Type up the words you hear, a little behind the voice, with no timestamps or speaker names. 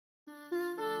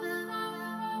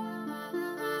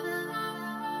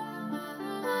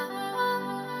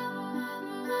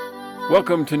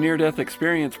Welcome to Near Death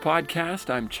Experience Podcast.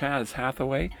 I'm Chaz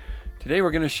Hathaway. Today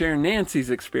we're going to share Nancy's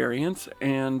experience,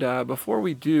 and before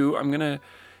we do, I'm going to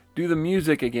do the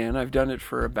music again. I've done it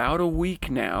for about a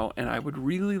week now, and I would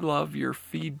really love your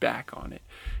feedback on it.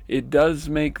 It does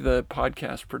make the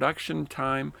podcast production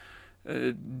time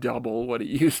double what it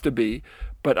used to be,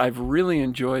 but I've really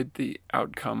enjoyed the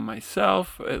outcome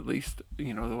myself, at least,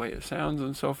 the way it sounds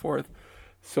and so forth.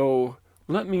 So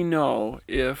let me know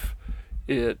if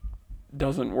it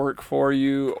doesn't work for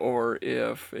you, or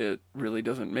if it really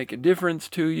doesn't make a difference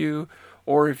to you,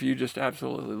 or if you just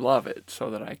absolutely love it, so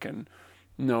that I can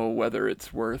know whether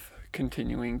it's worth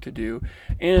continuing to do.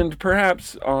 And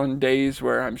perhaps on days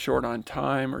where I'm short on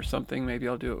time or something, maybe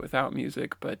I'll do it without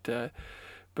music, but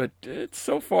it's,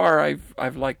 so far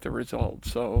I've liked the result,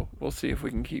 so we'll see if we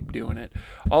can keep doing it.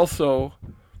 Also,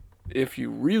 if you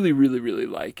really, really, really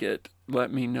like it,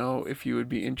 let me know if you would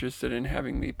be interested in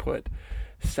having me put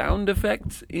sound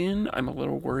effects in. I'm a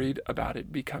little worried about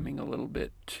it becoming a little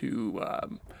bit too,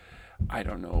 I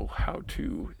don't know how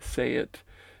to say it,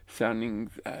 sounding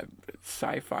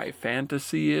sci-fi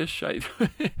fantasy-ish. I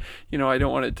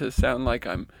don't want it to sound like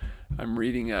I'm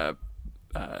reading a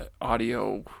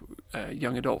audio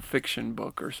young adult fiction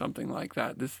book or something like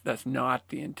that. That's not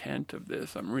the intent of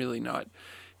this. I'm really not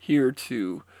here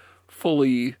to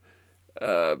fully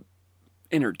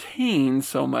entertain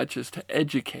so much as to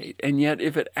educate. And yet,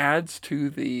 if it adds to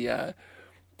the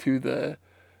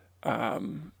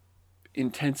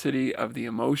intensity of the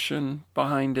emotion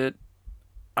behind it,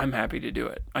 I'm happy to do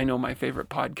it. I know my favorite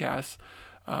podcasts,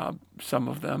 some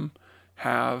of them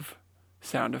have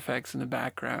sound effects in the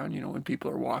background. When people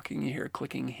are walking, you hear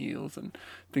clicking heels and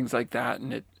things like that,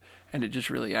 and it just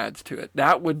really adds to it.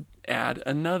 That would add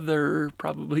another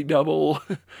probably double.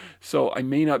 So I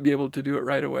may not be able to do it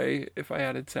right away if I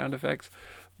added sound effects,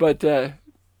 but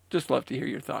just love to hear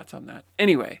your thoughts on that.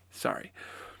 Anyway, sorry.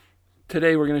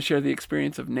 Today we're going to share the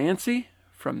experience of Nancy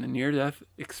from the Near Death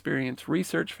Experience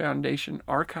Research Foundation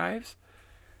archives.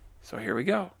 So here we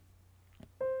go.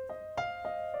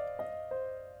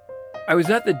 I was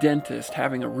at the dentist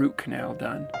having a root canal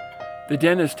done. The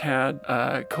dentist had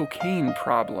a cocaine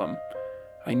problem.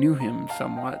 I knew him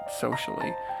somewhat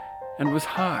socially and was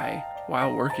high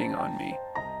while working on me.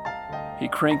 He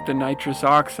cranked the nitrous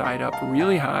oxide up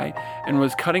really high and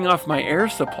was cutting off my air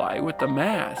supply with the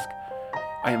mask.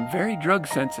 I am very drug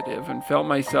sensitive and felt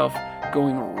myself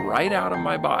going right out of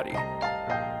my body.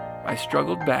 I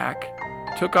struggled back,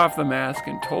 took off the mask,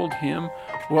 and told him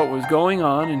what was going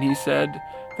on, and he said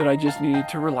that I just needed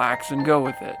to relax and go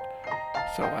with it.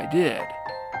 So I did.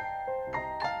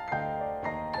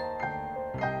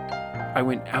 I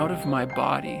went out of my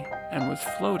body and was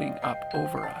floating up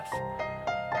over us.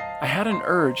 I had an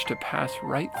urge to pass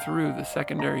right through the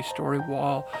secondary story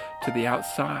wall to the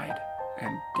outside,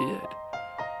 and did.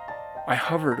 I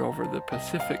hovered over the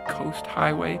Pacific Coast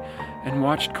Highway and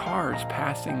watched cars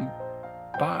passing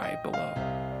by below.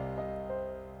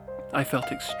 I felt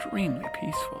extremely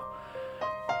peaceful.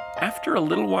 After a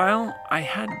little while, I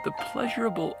had the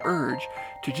pleasurable urge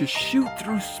to just shoot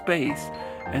through space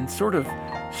and sort of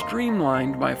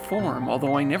streamlined my form,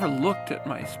 although I never looked at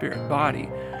my spirit body,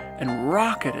 and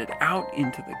rocketed out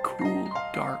into the cool,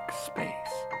 dark space.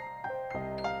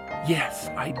 Yes,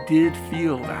 I did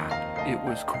feel that. It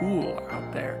was cool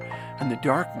out there, and the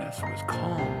darkness was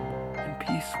calm and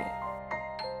peaceful.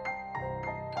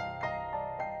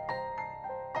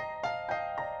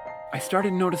 I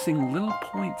started noticing little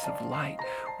points of light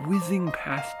whizzing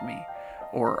past me,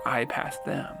 or I past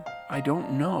them. I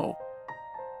don't know.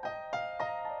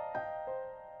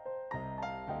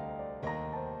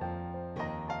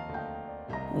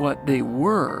 What they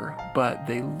were, but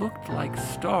they looked like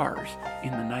stars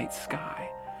in the night sky.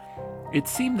 It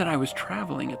seemed that I was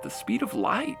traveling at the speed of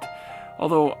light,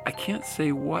 although I can't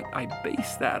say what I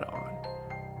based that on.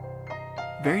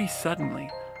 Very suddenly,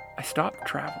 I stopped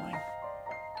traveling.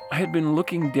 I had been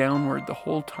looking downward the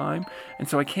whole time, and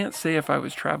so I can't say if I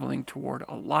was traveling toward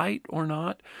a light or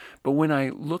not, but when I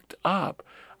looked up,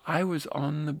 I was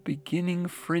on the beginning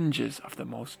fringes of the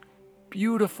most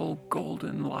beautiful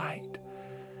golden light.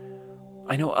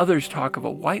 I know others talk of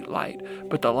a white light,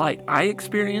 but the light I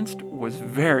experienced was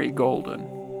very golden.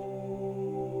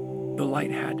 The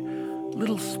light had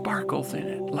little sparkles in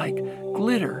it, like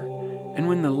glitter, and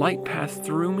when the light passed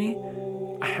through me,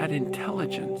 I had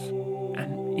intelligence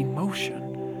and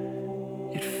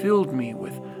emotion. It filled me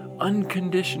with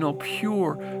unconditional,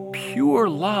 pure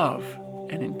love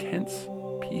and intense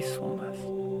peacefulness.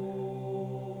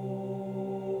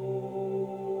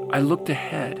 I looked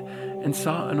ahead and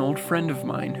saw an old friend of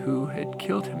mine who had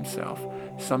killed himself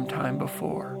some time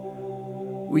before.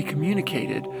 we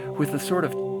communicated with a sort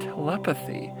of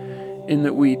telepathy in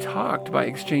that we talked by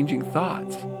exchanging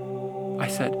thoughts. I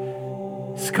said,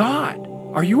 "Scott,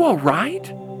 are you all right?"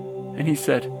 And he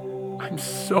said, "I'm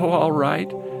so all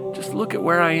right. Just look at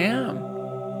where I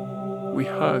am." We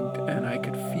hugged, and I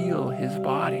could feel his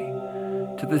body.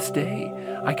 To this day,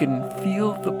 I can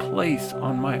feel the place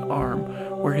on my arm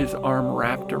where his arm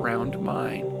wrapped around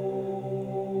mine.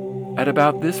 At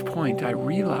about this point, I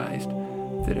realized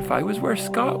that if I was where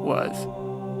Scott was,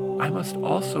 I must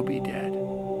also be dead.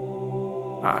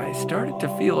 I started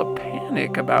to feel a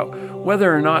panic about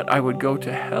whether or not I would go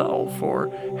to hell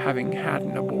for having had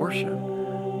an abortion.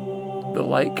 The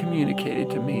light communicated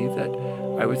to me that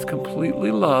I was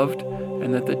completely loved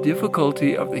and that the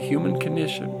difficulty of the human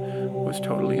condition was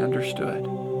totally understood.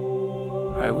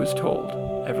 I was told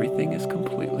everything is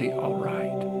completely all right.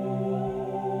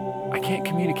 I can't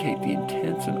communicate the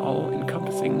intense and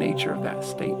all-encompassing nature of that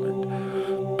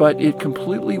statement, but it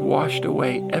completely washed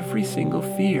away every single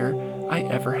fear I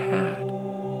ever had.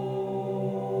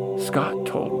 Scott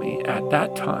told me at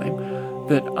that time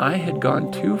that I had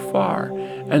gone too far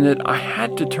and that I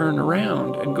had to turn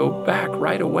around and go back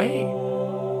right away.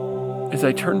 As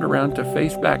I turned around to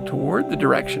face back toward the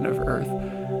direction of Earth,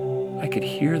 I could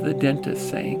hear the dentist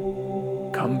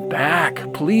saying, "Come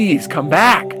back, please, come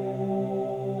back."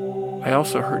 I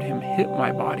also heard him hit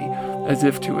my body as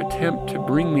if to attempt to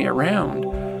bring me around.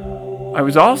 I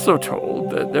was also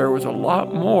told that there was a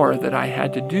lot more that I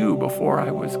had to do before I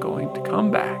was going to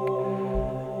come back.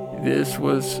 This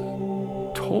was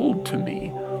told to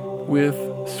me with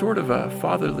sort of a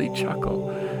fatherly chuckle,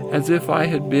 as if I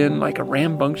had been like a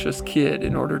rambunctious kid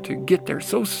in order to get there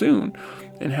so soon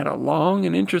and had a long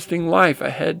and interesting life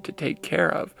ahead to take care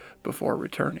of before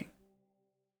returning.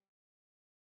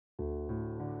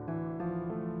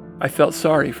 I felt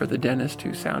sorry for the dentist,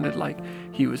 who sounded like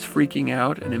he was freaking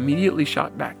out, and immediately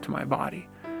shot back to my body.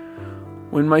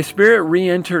 When my spirit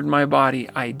re-entered my body,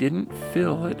 I didn't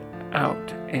fill it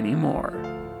out anymore.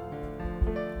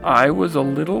 I was a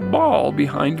little ball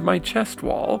behind my chest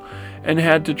wall and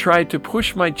had to try to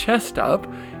push my chest up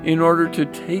in order to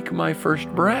take my first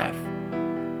breath.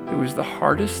 It was the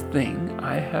hardest thing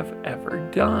I have ever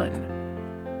done.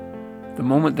 The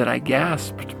moment that I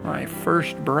gasped my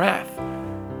first breath,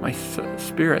 my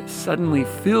spirit suddenly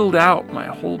filled out my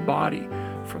whole body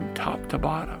from top to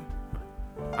bottom.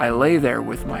 I lay there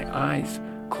with my eyes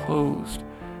closed,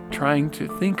 trying to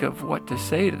think of what to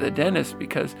say to the dentist,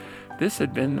 because this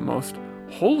had been the most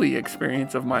holy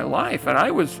experience of my life, and I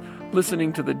was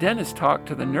listening to the dentist talk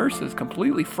to the nurses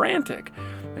completely frantic,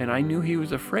 and I knew he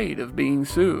was afraid of being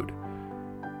sued.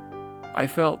 I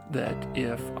felt that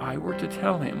if I were to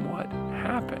tell him what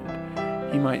happened,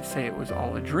 he might say it was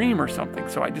all a dream or something,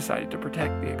 so I decided to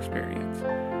protect the experience.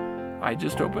 I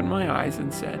just opened my eyes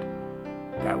and said,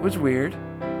 "That was weird."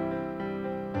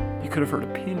 You could have heard a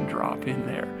pin drop in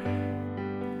there.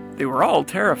 They were all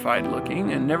terrified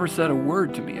looking and never said a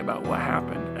word to me about what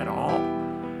happened at all.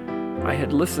 I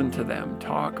had listened to them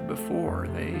talk before.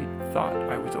 They thought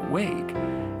I was awake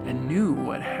and knew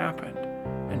what happened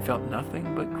and felt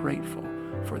nothing but grateful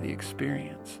for the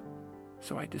experience.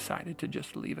 So I decided to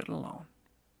just leave it alone.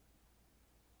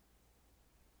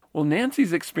 Well,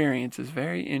 Nancy's experience is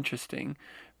very interesting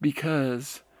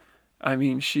because,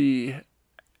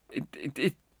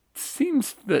 it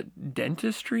seems that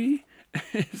dentistry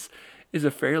is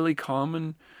a fairly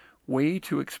common way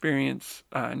to experience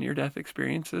near-death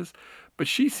experiences, but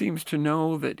she seems to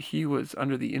know that he was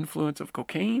under the influence of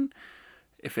cocaine.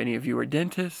 If any of you are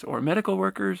dentists or medical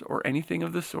workers or anything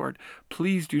of the sort,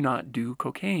 please do not do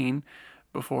cocaine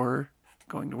before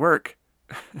going to work.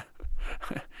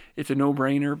 It's a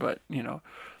no-brainer, but,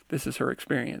 this is her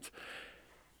experience.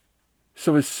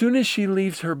 So as soon as she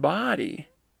leaves her body,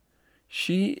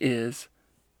 she is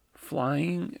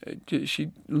flying.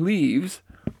 She leaves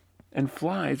and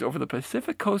flies over the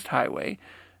Pacific Coast Highway,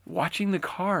 watching the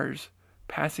cars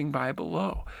passing by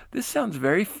below. This sounds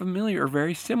very familiar,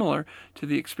 very similar to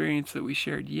the experience that we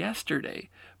shared yesterday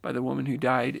by the woman who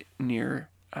died near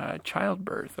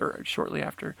childbirth, or shortly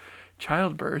after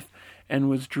childbirth, and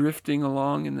was drifting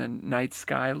along in the night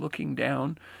sky looking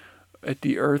down at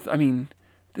the earth.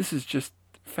 This is just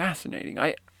fascinating.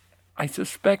 I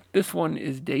suspect this one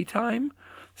is daytime,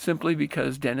 simply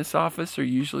because dentist's office are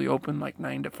usually open like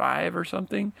 9 to 5 or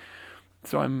something.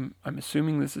 So I'm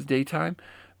assuming this is daytime,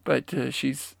 but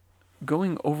she's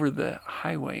going over the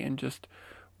highway and just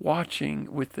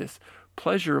watching with this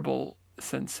pleasurable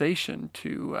sensation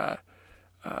to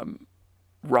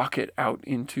rocket out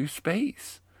into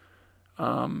space.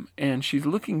 And she's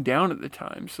looking down at the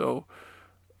time, so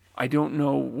I don't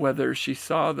know whether she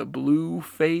saw the blue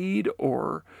fade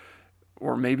or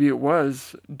maybe it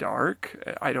was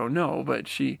dark. I don't know, but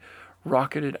she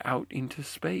rocketed out into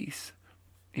space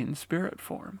in spirit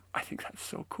form. I think that's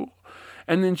so cool.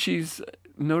 And then she's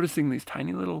noticing these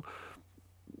tiny little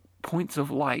points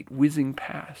of light whizzing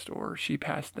past, or she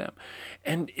passed them.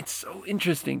 And it's so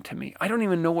interesting to me. I don't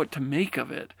even know what to make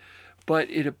of it, but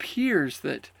it appears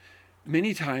that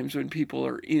many times when people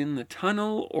are in the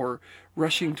tunnel or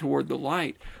rushing toward the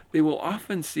light, they will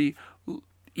often see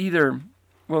either,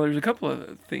 well, there's a couple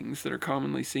of things that are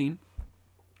commonly seen.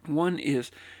 One is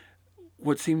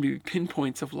what seem to be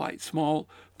pinpoints of light, small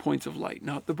points of light,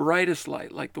 not the brightest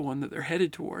light like the one that they're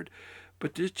headed toward,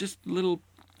 but just little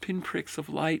pinpricks of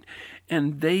light,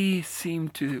 and they seem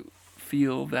to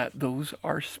feel that those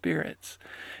are spirits.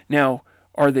 Now,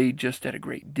 are they just at a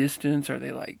great distance? Are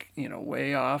they like,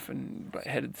 way off and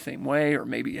headed the same way, or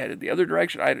maybe headed the other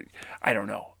direction? I don't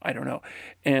know.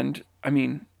 And I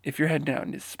mean, if you're heading out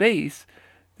into space,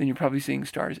 then you're probably seeing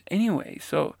stars anyway.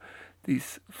 So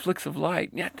these flicks of light,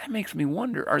 yeah, that makes me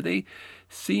wonder, are they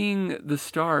seeing the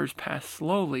stars pass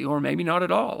slowly, or maybe not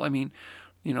at all? I mean,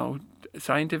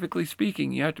 scientifically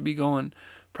speaking, you have to be going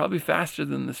probably faster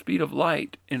than the speed of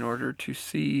light in order to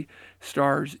see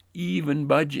stars even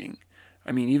budging.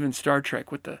 I mean, even Star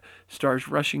Trek with the stars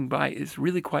rushing by is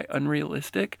really quite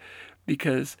unrealistic,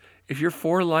 because if you're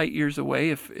 4 light years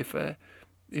away, if a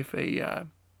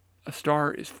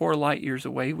star is 4 light years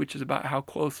away, which is about how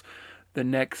close the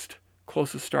next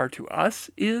closest star to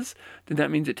us is, then that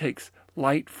means it takes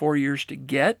light 4 years to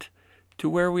get to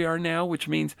where we are now, which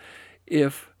means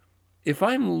if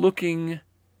I'm looking,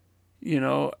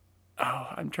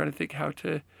 I'm trying to think how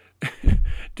to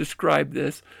describe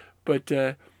this, but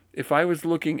if I was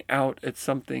looking out at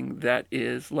something that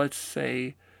is, let's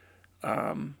say,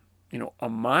 a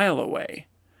mile away,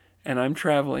 and I'm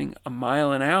traveling a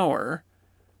mile an hour,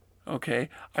 okay,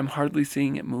 I'm hardly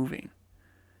seeing it moving.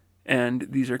 And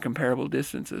these are comparable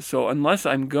distances. So unless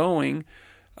I'm going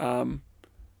 4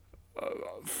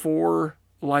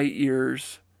 light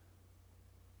years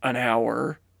an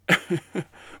hour,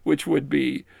 which would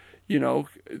be,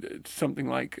 something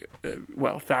like,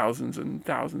 thousands and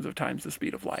thousands of times the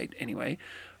speed of light anyway,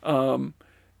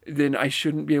 then I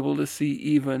shouldn't be able to see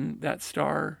even that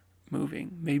star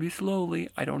moving. Maybe slowly,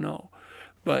 I don't know.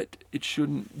 But it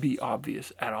shouldn't be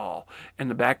obvious at all. And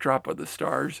the backdrop of the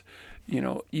stars,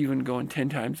 even going 10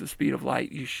 times the speed of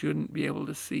light, you shouldn't be able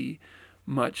to see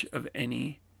much of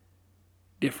any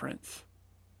difference.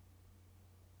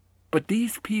 But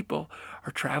these people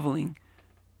are traveling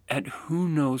at who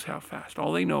knows how fast.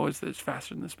 All they know is that it's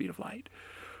faster than the speed of light.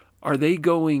 Are they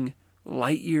going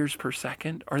light years per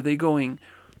second? Are they going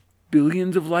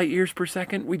billions of light years per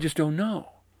second? We just don't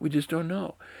know.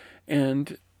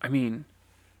 And I mean,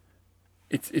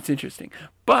 it's interesting.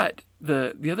 But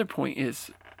the other point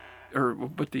is,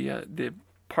 the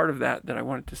part of that I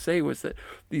wanted to say was that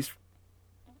these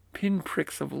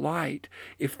pinpricks of light,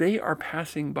 if they are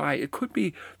passing by, it could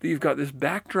be that you've got this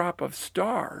backdrop of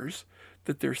stars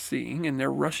that they're seeing, and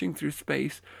they're rushing through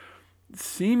space,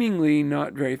 seemingly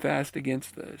not very fast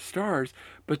against the stars,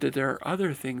 but that there are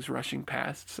other things rushing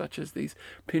past, such as these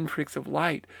pinpricks of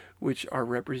light, which are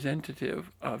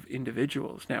representative of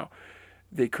individuals. Now,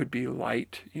 they could be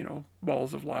light,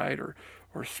 balls of light, or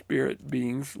spirit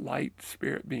beings, light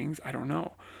spirit beings, I don't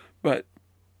know. But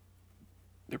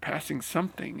they're passing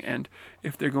something, and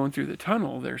if they're going through the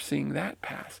tunnel, they're seeing that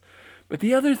pass. But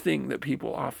the other thing that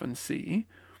people often see,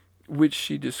 which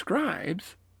she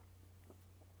describes,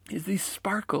 is these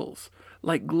sparkles,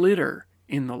 like glitter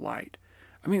in the light.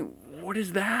 I mean, what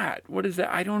is that?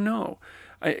 I don't know.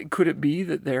 Could it be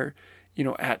that they're,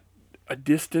 at a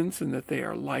distance and that they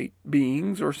are light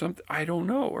beings or something? I don't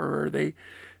know. Or are they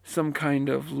some kind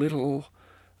of little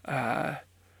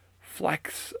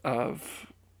flecks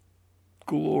of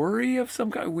glory of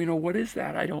some kind? What is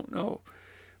that? I don't know.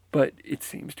 But it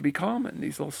seems to be common,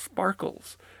 these little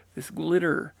sparkles, this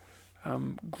glitter,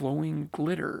 glowing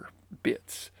glitter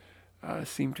bits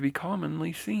seem to be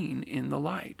commonly seen in the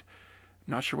light.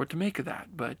 Not sure what to make of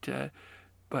that, but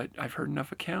I've heard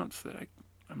enough accounts that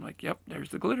I'm like, yep, there's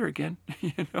the glitter again,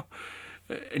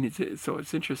 and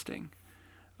it's interesting.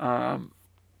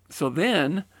 So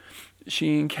then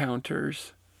she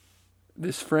encounters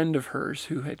this friend of hers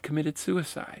who had committed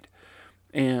suicide,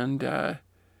 and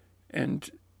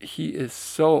he is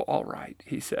so all right,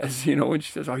 he says, when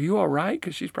she says, are you all right?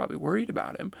 Because she's probably worried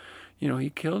about him. He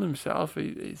killed himself.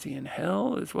 Is he in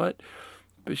hell? Is what?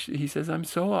 But he says, I'm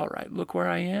so all right. Look where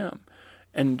I am.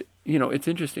 And, it's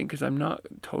interesting because I'm not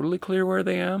totally clear where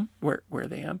they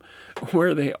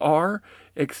are,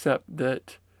 except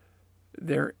that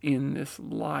they're in this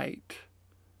light,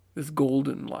 this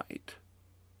golden light.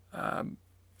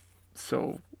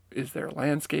 So is there a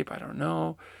landscape? I don't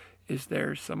know. Is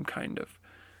there some kind of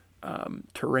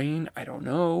terrain? I don't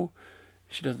know.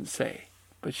 She doesn't say,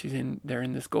 but they're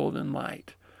in this golden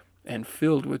light and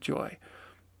filled with joy.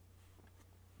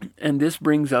 And this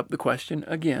brings up the question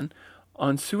again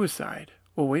on suicide.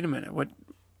 Well, wait a minute.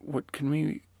 What can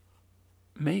we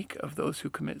make of those who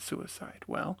commit suicide?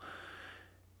 Well,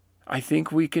 I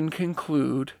think we can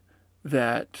conclude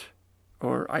that,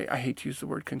 or I hate to use the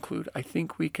word conclude, I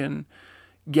think we can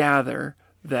gather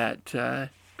that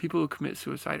people who commit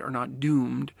suicide are not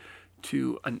doomed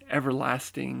to an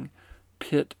everlasting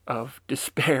pit of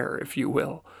despair, if you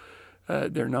will.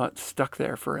 They're not stuck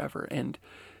there forever. And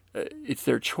it's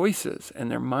their choices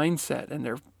and their mindset and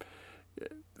their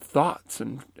thoughts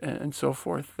and so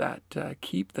forth that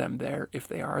keep them there if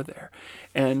they are there.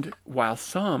 And while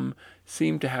some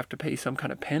seem to have to pay some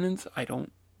kind of penance, I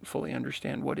don't fully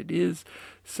understand what it is.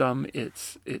 Some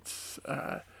it's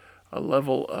a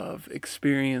level of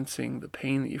experiencing the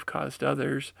pain that you've caused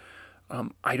others.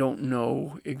 I don't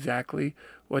know exactly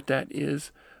what that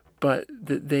is, but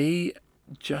that they,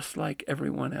 just like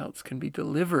everyone else, can be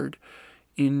delivered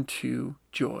into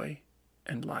joy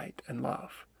and light and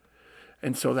love.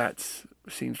 And so that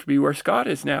seems to be where Scott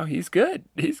is now. He's good.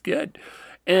 He's good.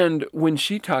 And when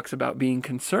she talks about being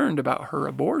concerned about her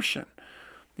abortion,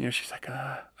 she's like,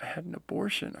 I had an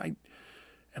abortion.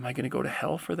 Am I going to go to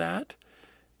hell for that?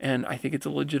 And I think it's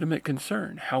a legitimate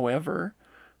concern. However,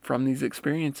 from these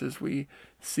experiences, we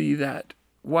see that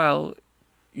while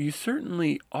you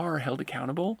certainly are held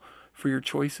accountable for your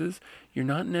choices, you're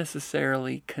not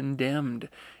necessarily condemned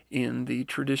in the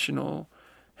traditional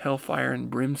hellfire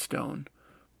and brimstone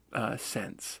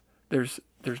sense. There's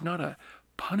not a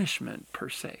punishment per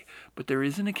se, but there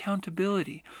is an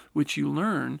accountability which you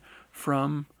learn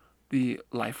from the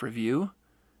life review,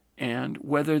 and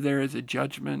whether there is a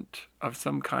judgment of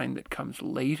some kind that comes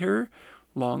later,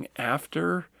 long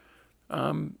after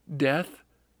death,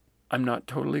 I'm not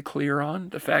totally clear on.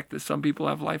 The fact that some people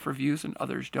have life reviews and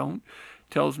others don't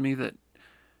tells me that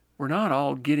we're not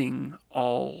all getting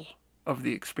all of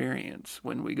the experience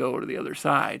when we go to the other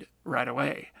side right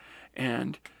away.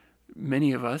 And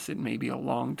many of us, it may be a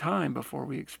long time before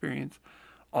we experience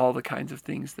all the kinds of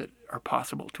things that are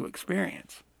possible to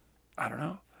experience. I don't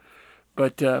know.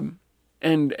 But,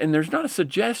 and there's not a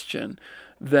suggestion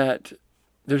that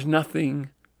there's nothing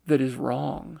that is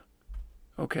wrong,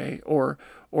 okay? Or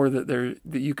that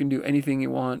you can do anything you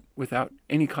want without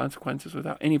any consequences,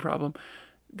 without any problem.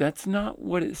 That's not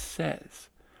what it says.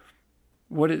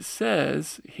 What it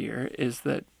says here is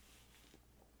that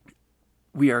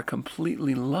we are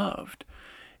completely loved,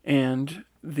 and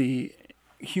the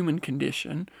human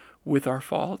condition with our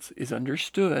faults is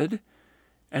understood,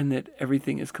 and that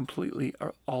everything is completely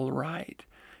all right,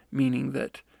 meaning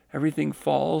that everything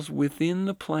falls within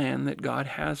the plan that God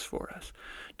has for us.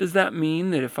 Does that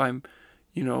mean that if I'm,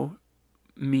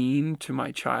 mean to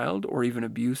my child or even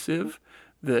abusive,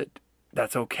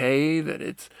 that's okay, that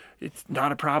it's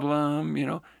not a problem,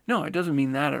 No, it doesn't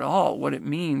mean that at all. What it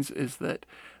means is that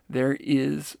there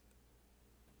is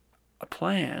a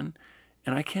plan,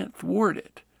 and I can't thwart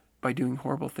it by doing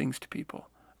horrible things to people.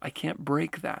 I can't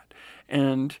break that.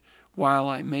 And while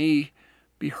I may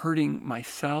be hurting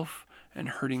myself and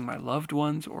hurting my loved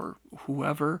ones or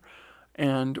whoever,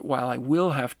 and while I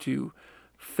will have to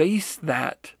face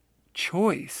that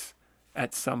choice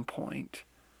at some point,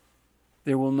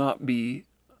 there will not be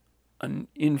an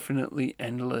infinitely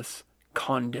endless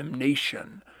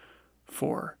condemnation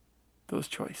for those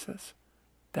choices.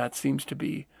 That seems to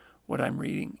be what I'm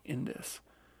reading in this,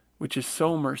 which is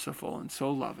so merciful and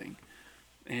so loving.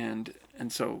 And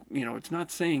so, it's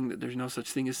not saying that there's no such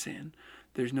thing as sin.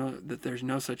 There's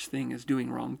no such thing as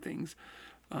doing wrong things.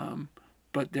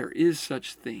 But there is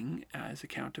such thing as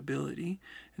accountability,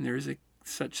 and there is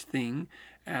such thing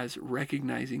as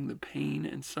recognizing the pain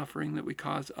and suffering that we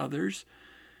cause others.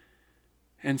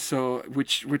 And so,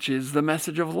 which is the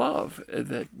message of love,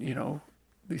 that,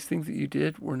 these things that you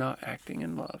did were not acting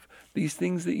in love. These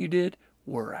things that you did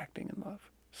were acting in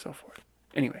love, so forth.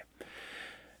 Anyway,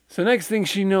 so next thing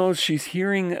she knows, she's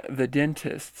hearing the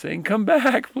dentist saying, "Come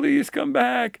back, please, come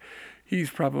back." He's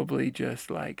probably just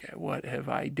like, "What have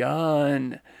I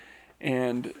done?"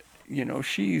 And,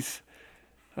 she's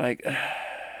like,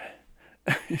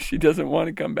 she doesn't want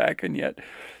to come back. And yet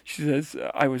she says,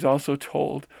 "I was also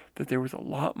told that there was a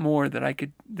lot more that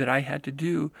I had to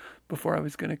do before I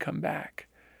was going to come back."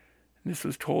 And this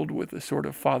was told with a sort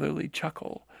of fatherly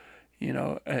chuckle,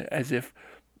 as if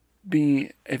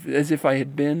I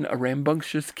had been a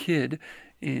rambunctious kid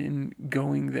in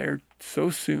going there so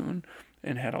soon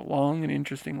and had a long and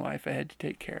interesting life I had to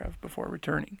take care of before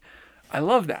returning. I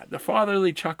love that. The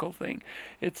fatherly chuckle thing.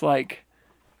 It's like,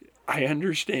 I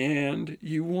understand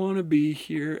you want to be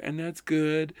here and that's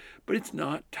good, but it's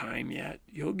not time yet.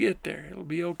 You'll get there. It'll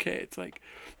be okay. It's like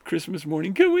Christmas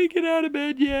morning. Can we get out of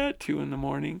bed yet? 2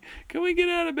 a.m. Can we get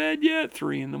out of bed yet?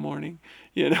 3 a.m.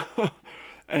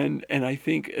 And I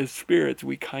think as spirits,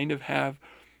 we kind of have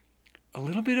a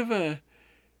little bit of a,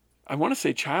 I want to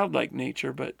say childlike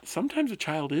nature, but sometimes a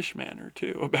childish manner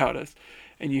too about us.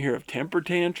 And you hear of temper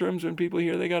tantrums when people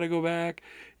hear they got to go back.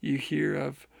 You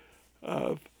hear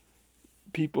of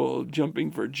people jumping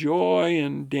for joy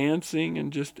and dancing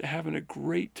and just having a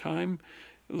great time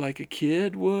like a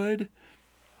kid would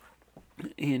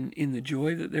in the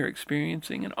joy that they're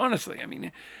experiencing. And honestly, I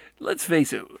mean, let's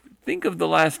face it, think of the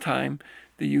last time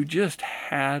that you just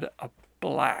had a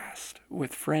blast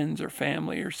with friends or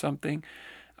family or something.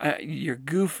 You're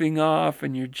goofing off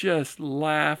and you're just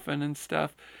laughing and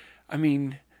stuff. I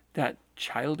mean, that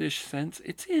childish sense,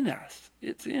 it's in us.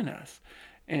 It's in us.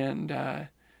 And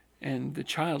the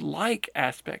childlike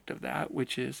aspect of that,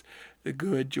 which is the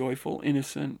good, joyful,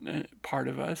 innocent part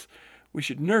of us, we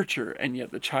should nurture. And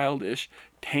yet the childish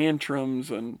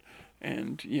tantrums and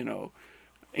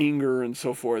anger and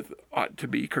so forth ought to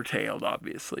be curtailed,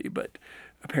 obviously. But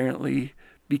apparently,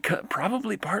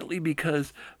 probably partly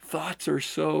because thoughts are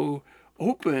so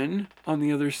open on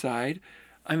the other side.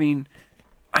 I mean,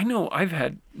 I know I've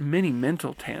had many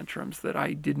mental tantrums that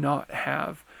I did not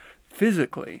have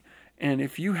physically. And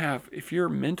if your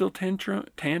mental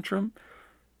tantrum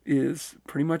is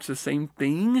pretty much the same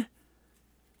thing,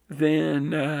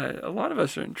 then a lot of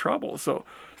us are in trouble. So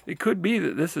it could be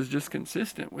that this is just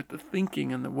consistent with the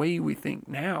thinking and the way we think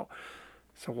now.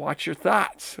 So watch your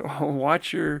thoughts,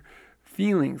 watch your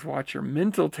feelings, watch your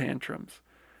mental tantrums,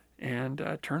 and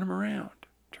turn them around.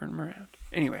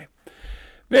 Anyway,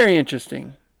 very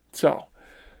interesting. So,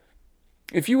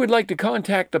 if you would like to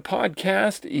contact the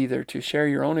podcast, either to share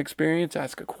your own experience,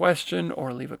 ask a question,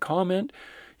 or leave a comment,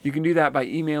 you can do that by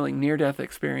emailing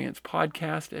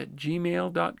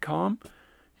neardeathexperiencepodcast@gmail.com.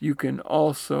 You can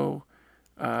also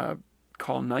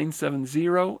call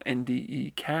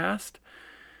 970-NDE-CAST.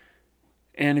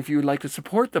 And if you would like to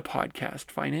support the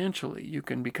podcast financially, you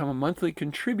can become a monthly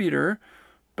contributor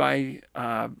by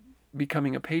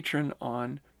becoming a patron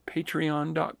on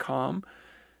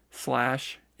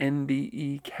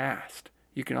patreon.com/NDEcast.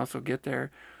 You can also get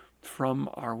there from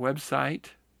our website,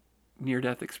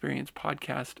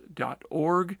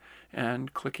 neardeathexperiencepodcast.org,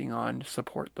 and clicking on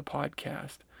support the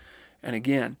podcast. And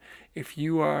again, if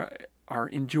you are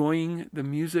enjoying the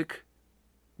music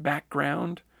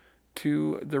background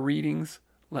to the readings,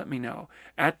 let me know.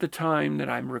 At the time that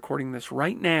I'm recording this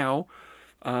right now,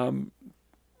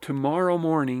 tomorrow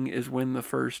morning is when the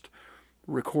first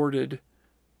recorded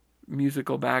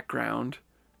musical background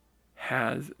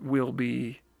will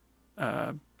be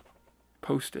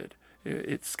posted.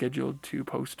 It's scheduled to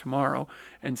post tomorrow,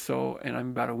 and I'm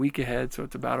about a week ahead, so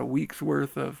it's about a week's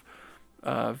worth of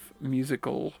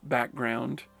musical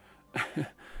background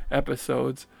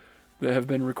episodes that have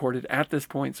been recorded at this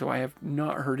point. So I have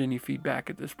not heard any feedback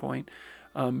at this point.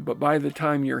 But by the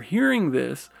time you're hearing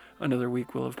this, another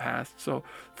week will have passed. So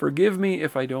forgive me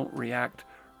if I don't react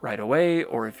right away,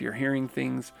 or if you're hearing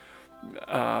things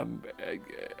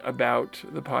about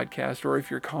the podcast, or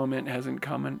if your comment hasn't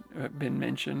been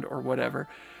mentioned or whatever.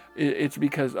 It's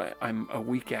because I'm a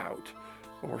week out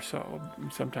or so,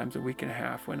 sometimes a week and a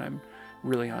half, when I'm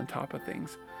really on top of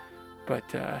things. But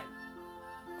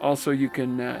also you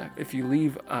can, if you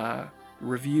leave a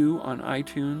review on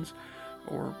iTunes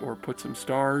or put some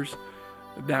stars,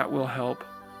 that will help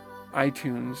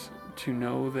iTunes to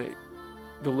know that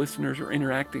the listeners are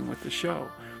interacting with the show,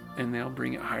 and they'll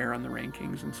bring it higher on the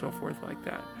rankings and so forth like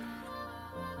that.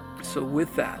 So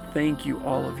with that, thank you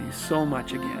all of you so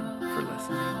much again for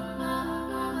listening.